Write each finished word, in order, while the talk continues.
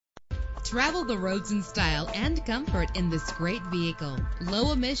Travel the roads in style and comfort in this great vehicle.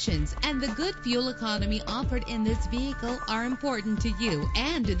 Low emissions and the good fuel economy offered in this vehicle are important to you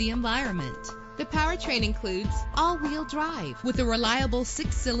and to the environment. The powertrain includes all-wheel drive with a reliable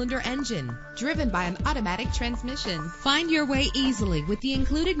 6-cylinder engine driven by an automatic transmission. Find your way easily with the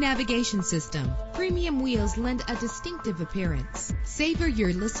included navigation system. Premium wheels lend a distinctive appearance. Savor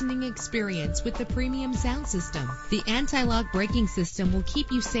your listening experience with the premium sound system. The anti-lock braking system will keep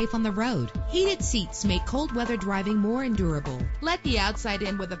you safe on the road. Heated seats make cold weather driving more endurable. Let the outside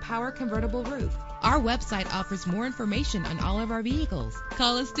in with a power convertible roof. Our website offers more information on all of our vehicles.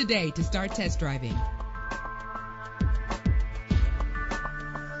 Call us today to start test driving.